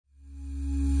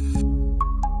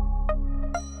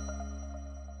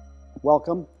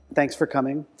Welcome. Thanks for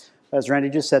coming. As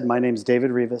Randy just said, my name's David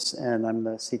Rivas, and I'm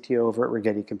the CTO over at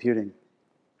Rigetti Computing.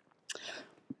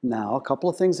 Now, a couple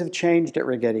of things have changed at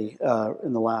Rigetti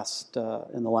in the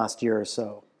last year or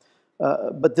so,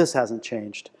 but this hasn't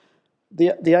changed.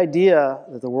 The idea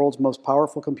that the world's most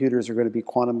powerful computers are going to be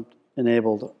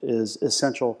quantum-enabled is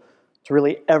essential to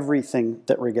really everything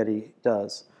that Rigetti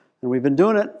does. And we've been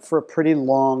doing it for a pretty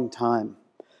long time.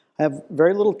 I have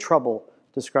very little trouble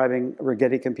describing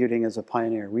Rigetti Computing as a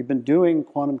pioneer. We've been doing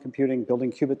quantum computing,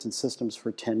 building qubits and systems for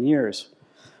 10 years.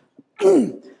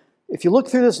 If you look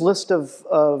through this list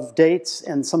of dates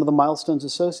and some of the milestones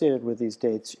associated with these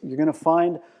dates, you're going to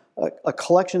find a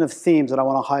collection of themes that I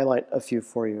want to highlight a few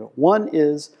for you. One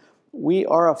is we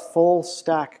are a full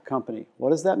stack company. What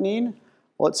does that mean?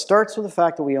 Well, it starts with the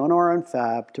fact that we own our own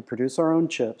fab to produce our own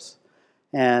chips,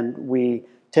 and we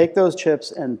take those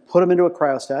chips and put them into a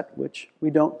cryostat, which we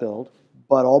don't build,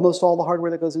 but almost all the hardware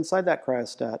that goes inside that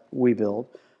cryostat we build.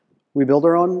 We build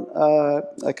our own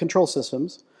control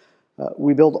systems.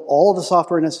 We build all of the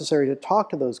software necessary to talk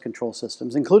to those control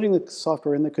systems, including the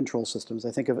software in the control systems.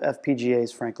 I think of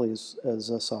FPGAs, frankly, as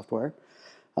a software.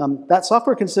 That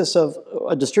software consists of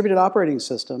a distributed operating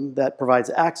system that provides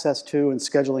access to and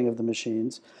scheduling of the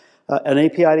machines, an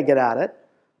API to get at it,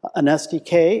 an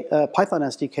SDK, a Python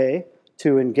SDK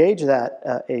to engage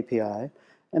that API,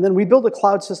 and then we build a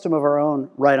cloud system of our own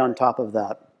right on top of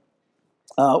that.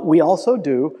 We also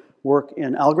do work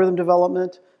in algorithm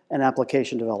development and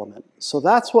application development. So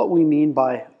that's what we mean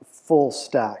by full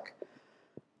stack.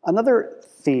 Another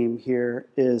theme here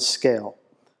is scale.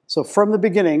 So from the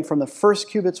beginning, from the first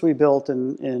qubits we built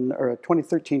in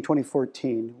 2013,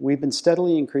 2014, we've been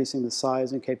steadily increasing the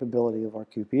size and capability of our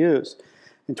QPUs.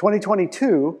 In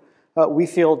 2022, we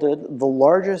fielded the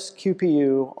largest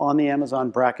QPU on the Amazon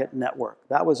Bracket network.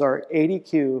 That was our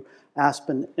 80Q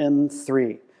Aspen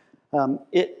M3.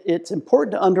 It's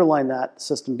important to underline that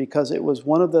system because it was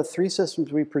one of the 3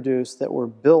 systems we produced that were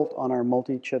built on our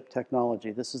multi-chip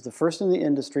technology. This is the first in the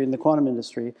industry, in the quantum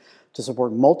industry, to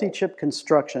support multi-chip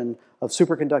construction of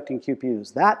superconducting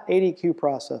QPUs. That 80Q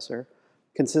processor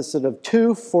consisted of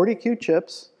 2 40Q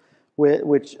chips,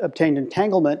 which obtained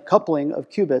entanglement coupling of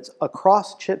qubits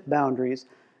across chip boundaries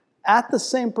at the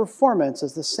same performance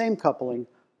as the same coupling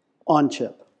on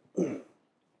chip.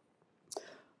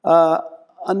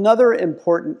 Another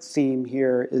important theme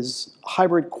here is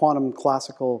hybrid quantum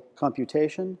classical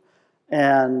computation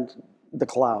and the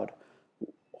cloud.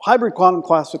 Hybrid quantum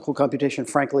classical computation,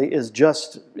 frankly, is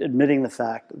just admitting the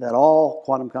fact that all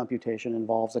quantum computation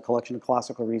involves a collection of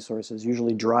classical resources,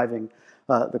 usually driving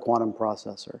the quantum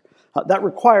processor. That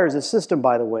requires a system,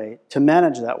 by the way, to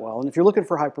manage that well. And if you're looking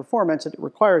for high performance, it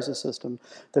requires a system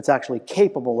that's actually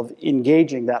capable of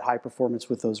engaging that high performance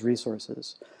with those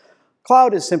resources.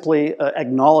 Cloud is simply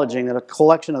acknowledging that a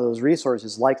collection of those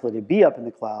resources is likely to be up in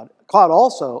the cloud. Cloud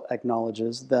also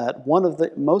acknowledges that one of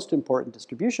the most important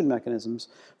distribution mechanisms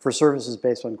for services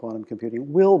based on quantum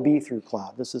computing will be through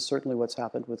cloud. This is certainly what's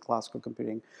happened with classical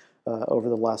computing over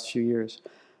the last few years.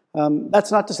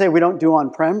 That's not to say we don't do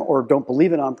on-prem or don't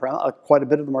believe in on-prem. Quite a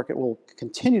bit of the market will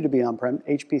continue to be on-prem.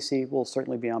 HPC will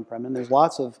certainly be on-prem, and there's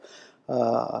lots of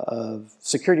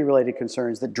security-related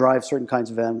concerns that drive certain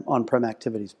kinds of on-prem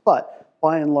activities. But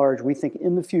by and large, we think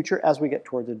in the future, as we get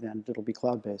towards advantage, it'll be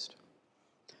cloud-based.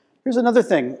 Here's another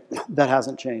thing that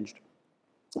hasn't changed.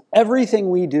 Everything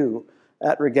we do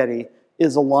at Rigetti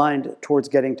is aligned towards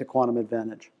getting to quantum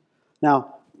advantage.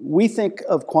 Now, we think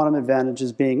of quantum advantage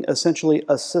as being essentially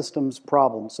a systems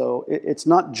problem. So it's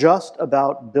not just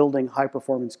about building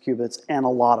high-performance qubits and a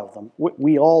lot of them.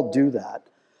 We all do that.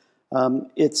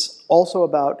 It's also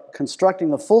about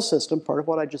constructing the full system, part of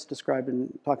what I just described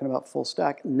in talking about full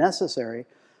stack, necessary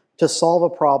to solve a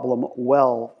problem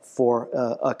well for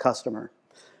a customer.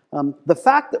 The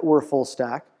fact that we're full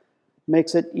stack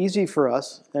makes it easy for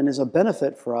us and is a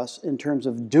benefit for us in terms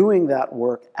of doing that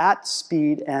work at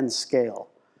speed and scale.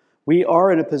 We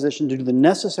are in a position to do the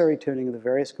necessary tuning of the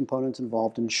various components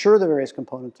involved, ensure the various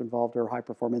components involved are high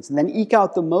performance, and then eke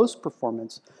out the most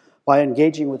performance by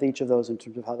engaging with each of those in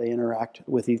terms of how they interact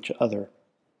with each other.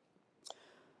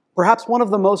 Perhaps one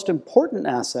of the most important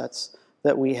assets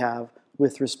that we have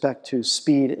with respect to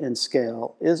speed and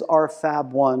scale is our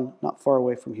Fab 1, not far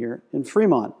away from here, in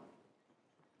Fremont.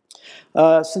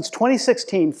 Since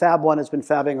 2016, Fab 1 has been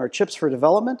fabbing our chips for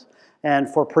development and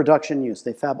for production use.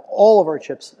 They fab all of our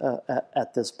chips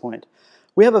at this point.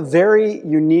 We have a very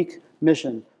unique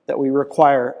mission that we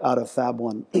require out of Fab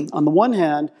 1. On the one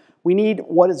hand, We need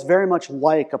what is very much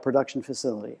like a production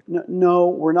facility. No,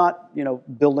 we're not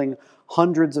building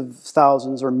hundreds of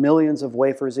thousands or millions of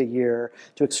wafers a year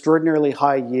to extraordinarily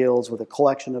high yields with a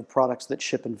collection of products that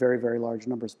ship in very, very large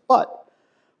numbers. But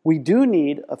we do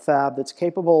need a fab that's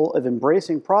capable of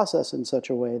embracing process in such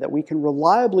a way that we can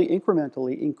reliably,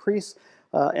 incrementally increase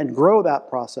and grow that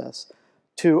process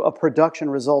to a production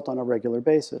result on a regular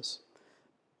basis.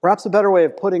 Perhaps a better way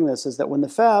of putting this is that when the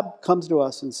fab comes to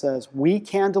us and says, we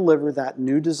can deliver that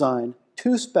new design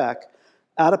to spec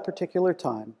at a particular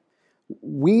time,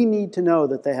 we need to know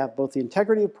that they have both the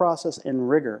integrity of process and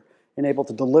rigor and able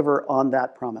to deliver on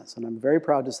that promise. And I'm very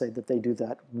proud to say that they do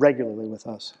that regularly with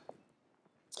us.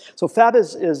 So fab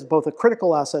is both a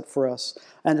critical asset for us,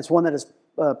 and it's one that has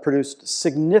produced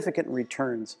significant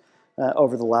returns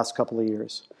over the last couple of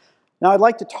years. Now, I'd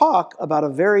like to talk about a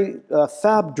very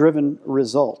fab-driven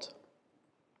result.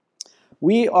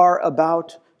 We are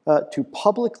about to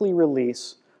publicly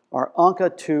release our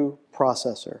Ankaa 2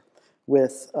 processor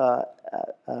with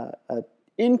an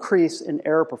increase in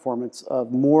error performance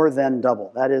of more than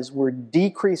double. That is, we're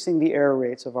decreasing the error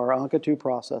rates of our Ankaa 2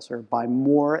 processor by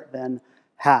more than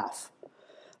half.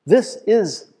 This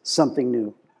is something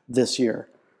new this year.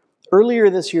 Earlier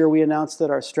this year, we announced that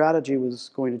our strategy was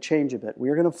going to change a bit. We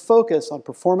were going to focus on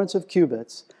performance of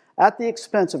qubits at the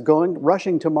expense of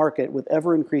rushing to market with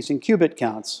ever-increasing qubit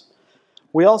counts.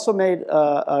 We also made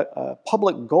a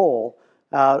public goal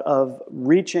out of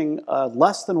reaching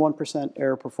less than 1%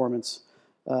 error performance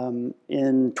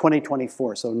in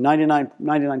 2024, so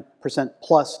 99%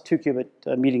 plus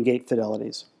 2-qubit meeting gate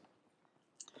fidelities.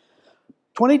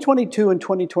 2022 and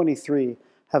 2023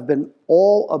 have been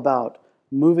all about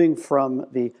moving from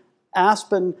the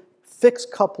Aspen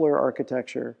fixed coupler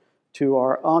architecture to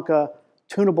our Ankaa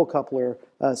tunable coupler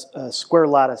square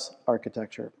lattice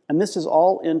architecture. And this is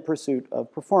all in pursuit of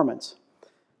performance.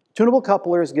 Tunable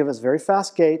couplers give us very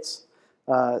fast gates.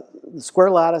 The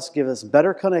square lattice gives us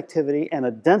better connectivity and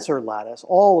a denser lattice.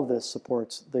 All of this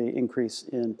supports the increase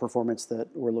in performance that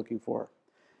we're looking for.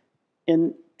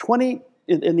 In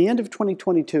the end of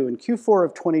 2022, in Q4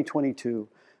 of 2022,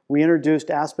 we introduced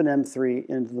Aspen M3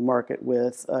 into the market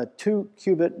with a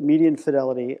 2-qubit median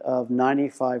fidelity of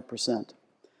 95%.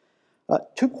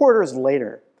 2 quarters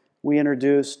later, we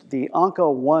introduced the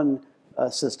Ankaa 1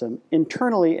 system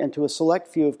internally and to a select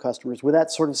few of customers with that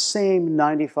sort of same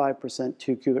 95%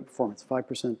 2-qubit performance,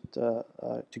 5%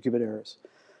 2-qubit errors.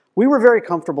 We were very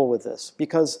comfortable with this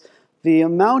because the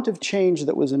amount of change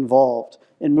that was involved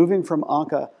in moving from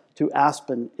Ankaa to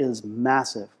Aspen is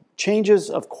massive. Changes,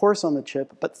 of course, on the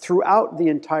chip, but throughout the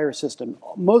entire system.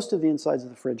 Most of the insides of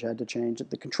the fridge had to change.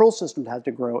 The control system had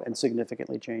to grow and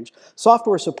significantly change.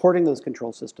 Software supporting those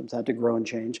control systems had to grow and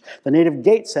change. The native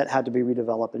gate set had to be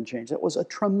redeveloped and changed. It was a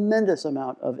tremendous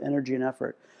amount of energy and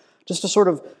effort. Just to sort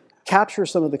of capture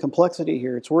some of the complexity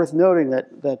here, it's worth noting that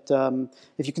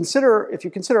if you consider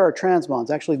our transmons,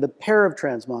 actually the pair of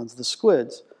transmons, the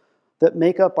squids, that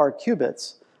make up our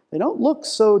qubits, they don't look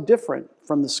so different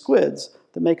from the squids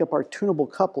that make up our tunable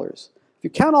couplers. If you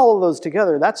count all of those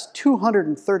together, that's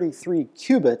 233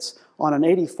 qubits on an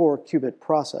 84-qubit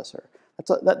processor.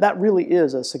 That really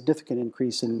is a significant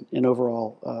increase in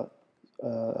overall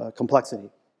complexity.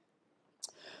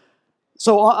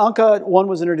 So Ankaa 1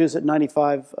 was introduced at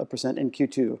 95% in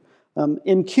Q2.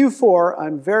 In Q4,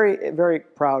 I'm very, very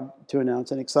proud to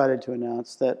announce and excited to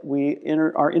announce that we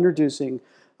are introducing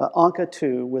Ankaa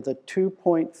 2 with a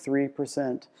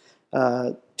 2.3%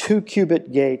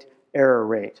 2-qubit gate error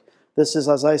rate. This is,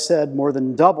 as I said, more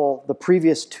than double the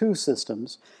previous 2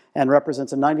 systems and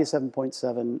represents a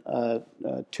 97.7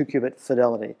 2-qubit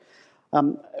fidelity.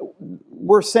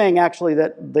 We're saying actually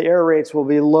that the error rates will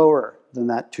be lower than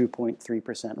that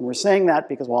 2.3%. And we're saying that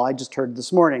because, well, I just heard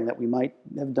this morning that we might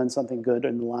have done something good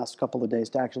in the last couple of days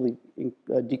to actually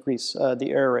decrease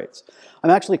the error rates. I'm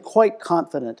actually quite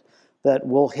confident that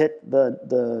we'll hit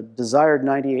the desired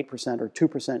 98% or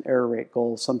 2% error rate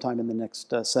goal sometime in the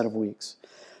next set of weeks.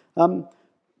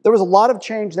 There was a lot of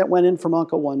change that went in from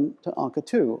Ankaa 1 to Ankaa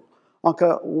 2.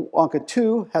 Ankaa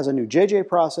 2 has a new JJ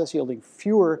process yielding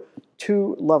fewer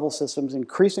 2-level systems,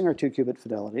 increasing our 2-qubit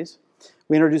fidelities.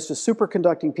 We introduced a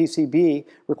superconducting PCB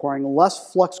requiring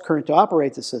less flux current to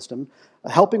operate the system,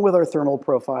 helping with our thermal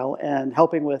profile and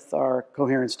helping with our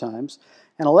coherence times.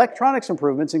 And electronics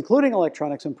improvements, including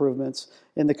electronics improvements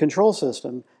in the control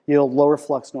system, yield lower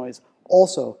flux noise,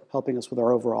 also helping us with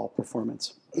our overall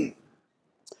performance.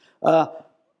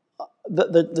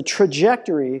 The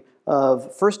trajectory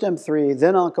of first M3,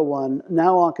 then Ankaa 1,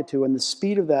 now Ankaa 2, and the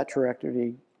speed of that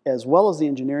trajectory, as well as the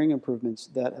engineering improvements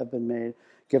that have been made,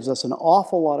 gives us an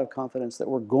awful lot of confidence that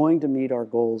we're going to meet our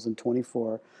goals in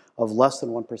 24 of less than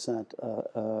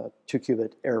 1%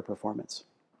 2-qubit error performance.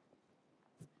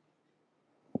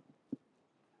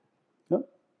 Oh,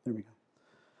 there we go.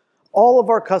 All of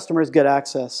our customers get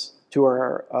access to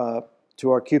our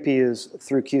QPUs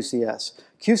through QCS.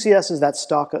 QCS is that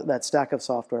stack of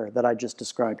software that I just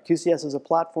described. QCS is a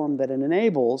platform that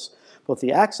enables both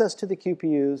the access to the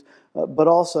QPUs, but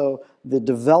also the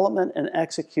development and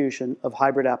execution of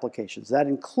hybrid applications. That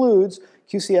includes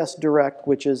QCS Direct,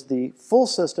 which is the full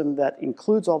system that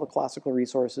includes all the classical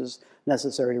resources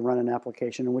necessary to run an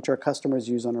application and which our customers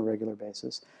use on a regular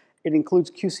basis. It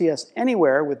includes QCS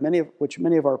Anywhere, which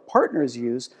many of our partners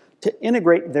use to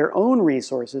integrate their own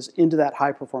resources into that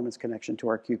high-performance connection to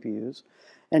our QPUs.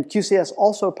 And QCS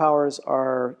also powers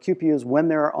our QPUs when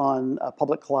they're on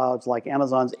public clouds like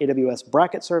Amazon's AWS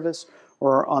Bracket service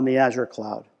or on the Azure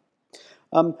cloud.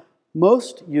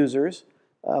 Most users,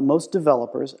 most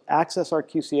developers access our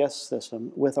QCS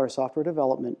system with our software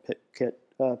development kit,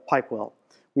 Pikewill.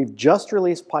 We've just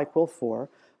released Pikewill 4.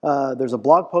 There's a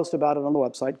blog post about it on the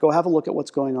website. Go have a look at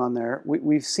what's going on there.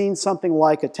 We've seen something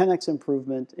like a 10x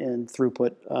improvement in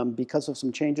throughput because of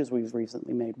some changes we've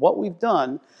recently made. What we've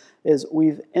done is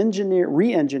we've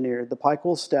re-engineered the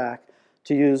Pikewill stack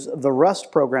to use the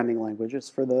Rust programming languages.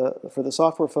 For the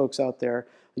software folks out there,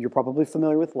 you're probably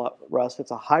familiar with Rust.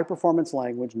 It's a high-performance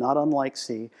language, not unlike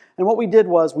C. And what we did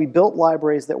was we built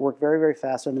libraries that work very, very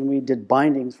fast, and then we did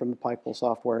bindings from the Pikewill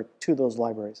software to those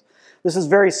libraries. This is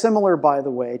very similar, by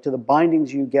the way, to the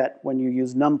bindings you get when you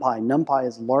use NumPy. NumPy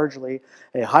is largely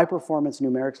a high-performance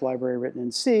numerics library written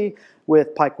in C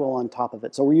with Pikewill on top of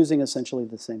it. So we're using essentially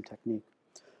the same technique.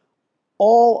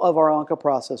 All of our Ankaa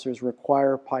processors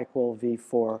require Pikewill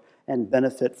v4 and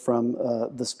benefit from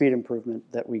the speed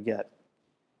improvement that we get.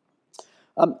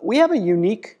 We have a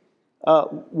unique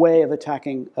way of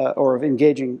attacking or of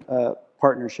engaging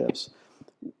partnerships.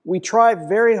 We try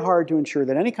very hard to ensure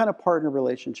that any kind of partner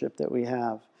relationship that we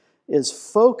have is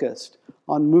focused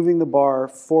on moving the bar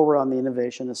forward on the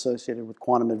innovation associated with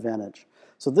quantum advantage.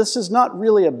 So this is not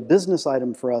really a business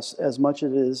item for us as much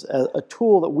as it is a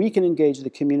tool that we can engage the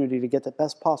community to get the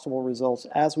best possible results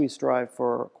as we strive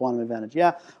for quantum advantage.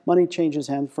 Yeah, money changes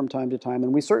hands from time to time,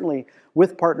 and we certainly,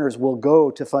 with partners, will go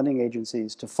to funding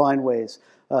agencies to find ways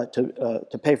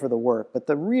to pay for the work. But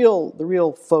the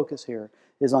real focus here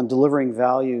is on delivering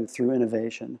value through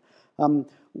innovation.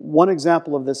 One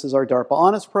example of this is our DARPA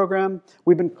Honest program.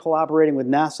 We've been collaborating with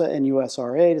NASA and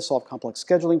USRA to solve complex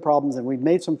scheduling problems, and we've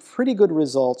made some pretty good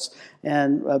results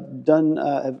and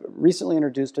have recently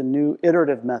introduced a new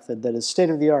iterative method that is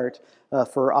state-of-the-art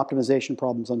for optimization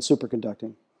problems on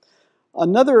superconducting.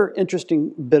 Another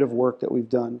interesting bit of work that we've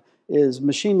done is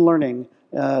machine learning,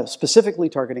 specifically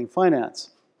targeting finance.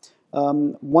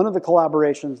 One of the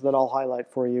collaborations that I'll highlight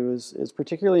for you is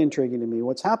particularly intriguing to me.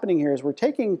 What's happening here is we're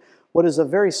taking what is a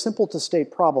very simple to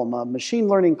state problem, a machine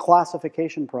learning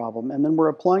classification problem, and then we're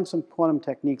applying some quantum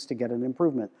techniques to get an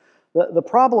improvement. The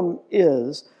problem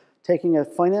is taking a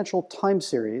financial time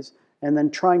series and then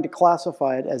trying to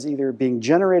classify it as either being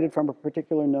generated from a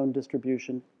particular known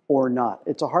distribution or not.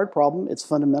 It's a hard problem. It's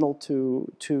fundamental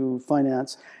to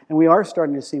finance, and we are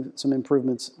starting to see some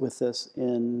improvements with this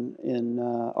in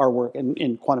our work,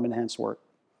 in quantum-enhanced work.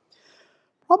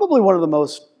 Probably one of the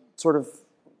most sort of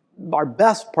our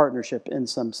best partnership in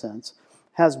some sense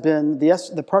has been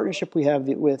the partnership we have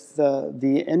with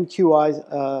the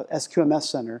nQA SQMS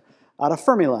Center out of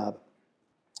Fermilab.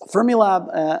 Fermilab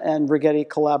and Rigetti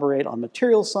collaborate on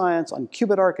material science, on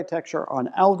qubit architecture, on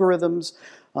algorithms,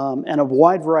 and a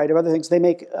wide variety of other things. They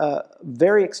make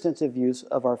very extensive use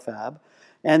of our fab.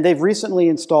 And they've recently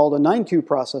installed a 9Q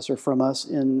processor from us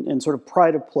in sort of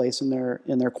pride of place in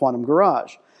their quantum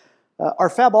garage.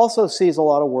 Our fab also sees a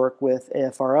lot of work with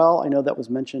AFRL. I know that was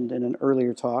mentioned in an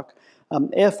earlier talk.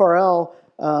 AFRL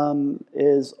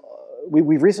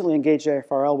we've recently engaged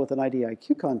AFRL with an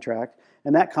IDIQ contract,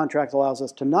 and that contract allows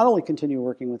us to not only continue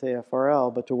working with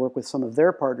AFRL, but to work with some of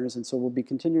their partners, and so we'll be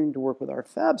continuing to work with our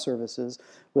fab services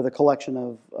with a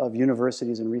collection of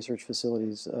universities and research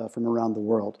facilities from around the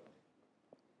world.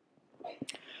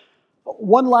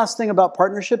 One last thing about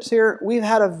partnerships here. We've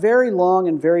had a very long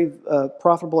and very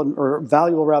profitable or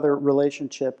valuable, rather,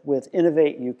 relationship with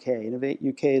Innovate UK. Innovate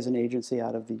UK is an agency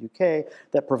out of the UK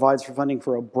that provides for funding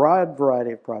for a broad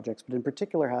variety of projects, but in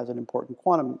particular has an important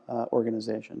quantum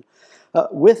organization.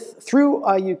 Through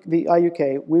the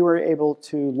IUK, we were able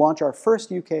to launch our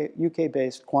first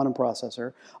UK-based quantum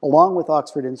processor, along with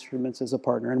Oxford Instruments as a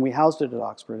partner, and we housed it at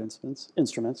Oxford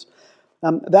Instruments.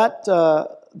 That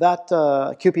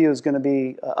QPU is going to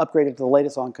be upgraded to the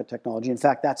latest Ankaa technology. In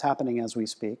fact, that's happening as we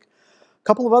speak. A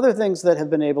couple of other things that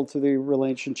have been able through the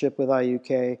relationship with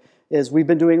IUK is we've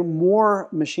been doing more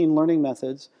machine learning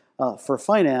methods for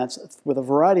finance with a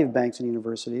variety of banks and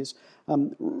universities.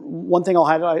 One thing I'll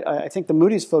highlight, I think the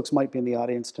Moody's folks might be in the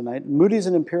audience tonight. Moody's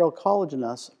and Imperial College and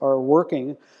us are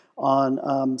working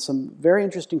on some very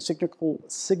interesting signature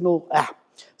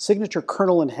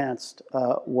kernel enhanced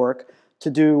work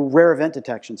to do rare event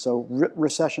detection, so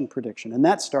recession prediction, and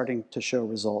that's starting to show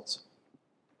results.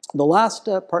 The last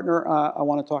partner I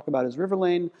want to talk about is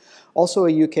Riverlane, also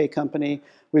a UK company.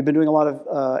 We've been doing a lot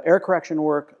of error correction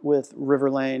work with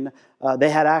Riverlane. They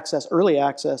had early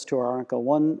access to our Ankaa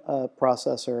 1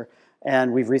 processor,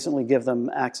 and we've recently given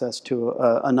them access to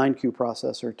a 9Q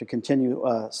processor to continue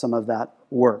some of that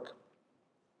work.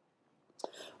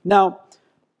 Now,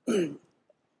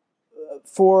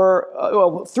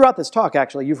 throughout this talk,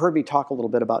 actually, you've heard me talk a little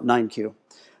bit about 9Q.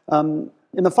 In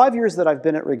the 5 years that I've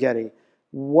been at Rigetti,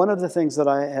 one of the things that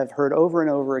I have heard over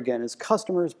and over again is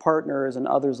customers, partners, and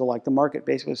others alike, the market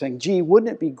basically saying, gee,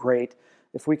 wouldn't it be great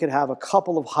if we could have a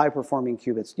couple of high-performing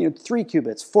qubits, 3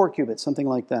 qubits, 4 qubits, something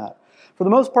like that. For the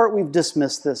most part, we've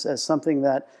dismissed this as something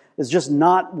that is just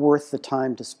not worth the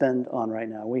time to spend on right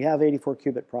now. We have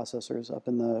 84-qubit processors up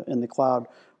in the cloud.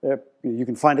 You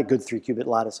can find a good 3-qubit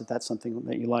lattice if that's something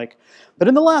that you like. But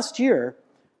in the last year,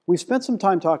 we've spent some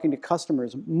time talking to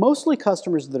customers, mostly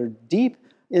customers that are deep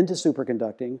into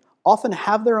superconducting, often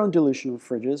have their own dilution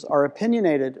fridges, are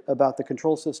opinionated about the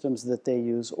control systems that they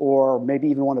use, or maybe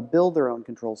even want to build their own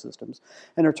control systems,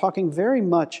 and are talking very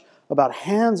much about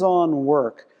hands-on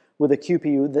work with a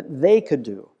QPU that they could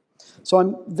do. So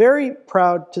I'm very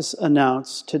proud to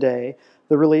announce today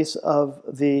the release of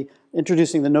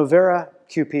introducing the Novera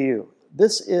QPU.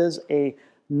 This is a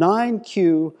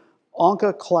 9Q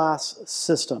Ankaa class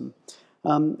system.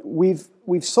 We've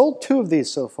sold 2 of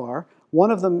these so far. One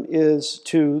of them is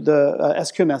to the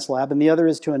SQMS lab, and the other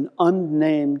is to an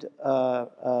unnamed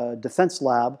defense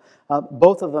lab.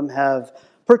 Both of them have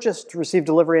purchased, received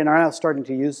delivery, and are now starting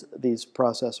to use these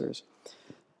processors.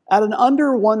 At an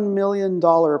under $1 million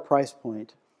price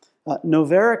point,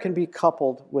 Novera can be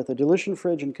coupled with a dilution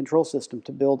fridge and control system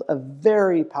to build a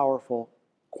very powerful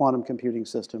quantum computing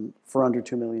system for under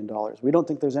 $2 million. We don't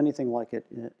think there's anything like it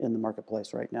in the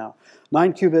marketplace right now.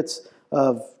 9 qubits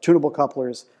of tunable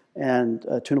couplers and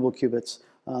tunable qubits,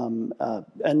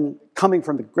 and coming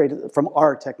from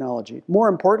our technology. More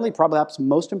importantly, perhaps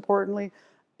most importantly,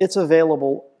 it's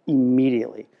available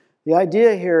immediately. The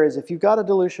idea here is if you've got a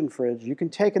dilution fridge, you can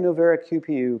take a Novera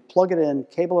QPU, plug it in,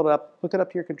 cable it up, hook it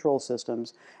up to your control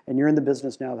systems, and you're in the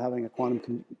business now of having a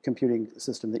quantum computing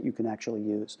system that you can actually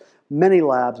use. Many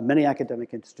labs, many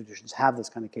academic institutions have this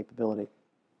kind of capability.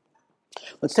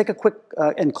 Let's take a quick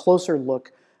and closer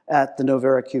look at the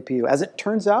Novera QPU. As it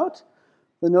turns out,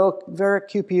 the Novera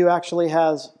QPU actually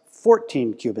has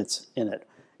 14 qubits in it.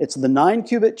 It's the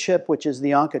 9-qubit chip, which is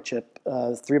the Ankaa chip,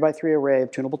 3x3 array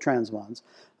of tunable transmons,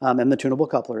 and the tunable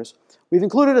couplers. We've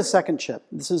included a second chip.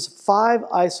 This is 5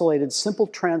 isolated simple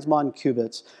transmon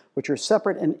qubits, which are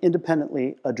separate and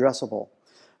independently addressable.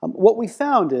 What we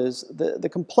found is the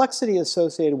complexity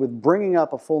associated with bringing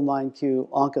up a full 9Q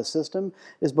Ankaa system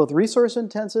is both resource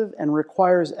intensive and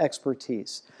requires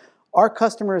expertise. Our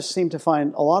customers seem to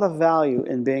find a lot of value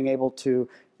in being able to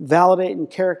validate and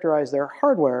characterize their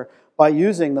hardware by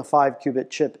using the 5-qubit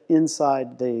chip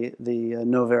inside the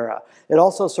Novera. It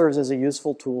also serves as a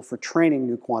useful tool for training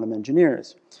new quantum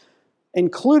engineers.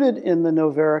 Included in the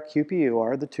Novera QPU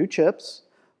are the 2 chips,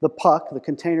 the puck, the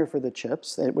container for the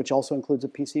chips, which also includes a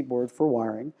PC board for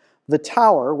wiring, the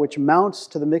tower, which mounts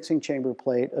to the mixing chamber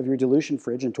plate of your dilution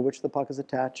fridge into which the puck is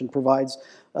attached and provides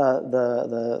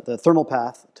the thermal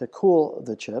path to cool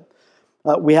the chip.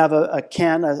 We have a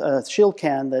shield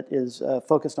can that is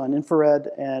focused on infrared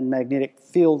and magnetic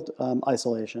field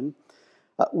isolation.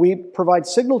 We provide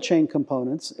signal chain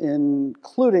components,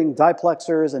 including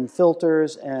diplexers and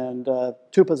filters and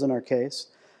tupas in our case.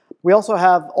 We also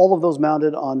have all of those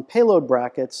mounted on payload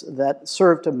brackets that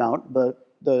serve to mount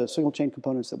the signal chain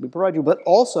components that we provide you, but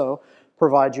also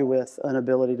provide you with an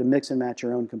ability to mix and match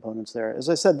your own components there. As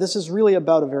I said, this is really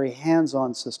about a very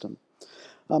hands-on system.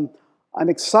 I'm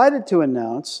excited to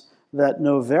announce that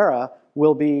Novera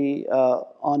will be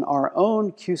on our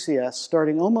own QCS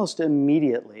starting almost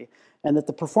immediately, and that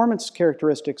the performance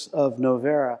characteristics of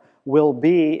Novera will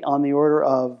be on the order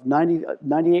of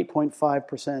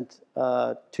 98.5%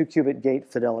 2-qubit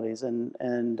gate fidelities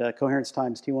and coherence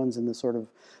times T1s in the sort of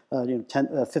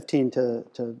 15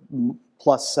 to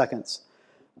plus seconds.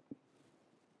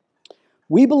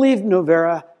 We believe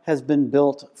Novera has been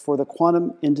built for the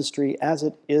quantum industry as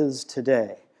it is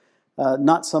today,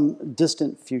 not some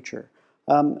distant future.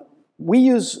 We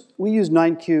use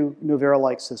 9Q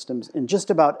Novera-like systems in just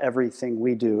about everything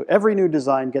we do. Every new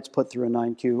design gets put through a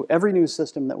 9Q. Every new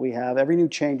system that we have, every new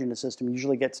change in a system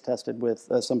usually gets tested with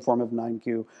some form of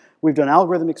 9Q. We've done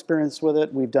algorithm experiments with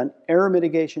it. We've done error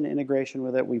mitigation integration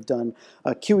with it. We've done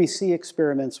QEC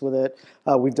experiments with it.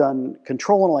 We've done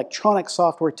control and electronic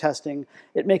software testing.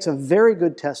 It makes a very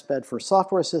good test bed for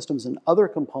software systems and other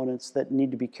components that need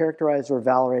to be characterized or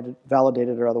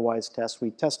validated or otherwise test.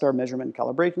 We test our measurement and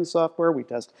calibration software. We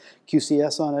test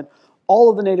QCS on it. All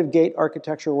of the native gate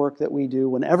architecture work that we do,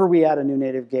 whenever we add a new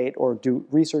native gate or do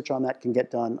research on that, can get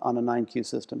done on a 9Q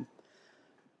system.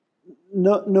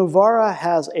 Novara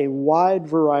has a wide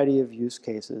variety of use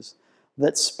cases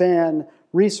that span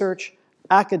research,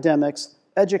 academics,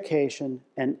 education,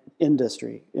 and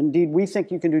industry. Indeed, we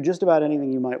think you can do just about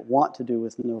anything you might want to do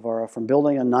with Novara, from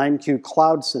building a 9Q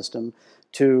cloud system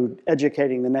to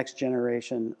educating the next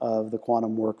generation of the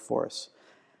quantum workforce.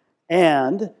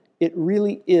 And it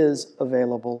really is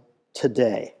available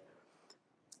today.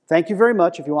 Thank you very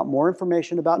much. If you want more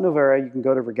information about Novera, you can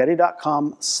go to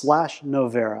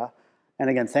rigetti.com/Novera. And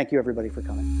again, thank you everybody for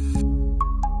coming.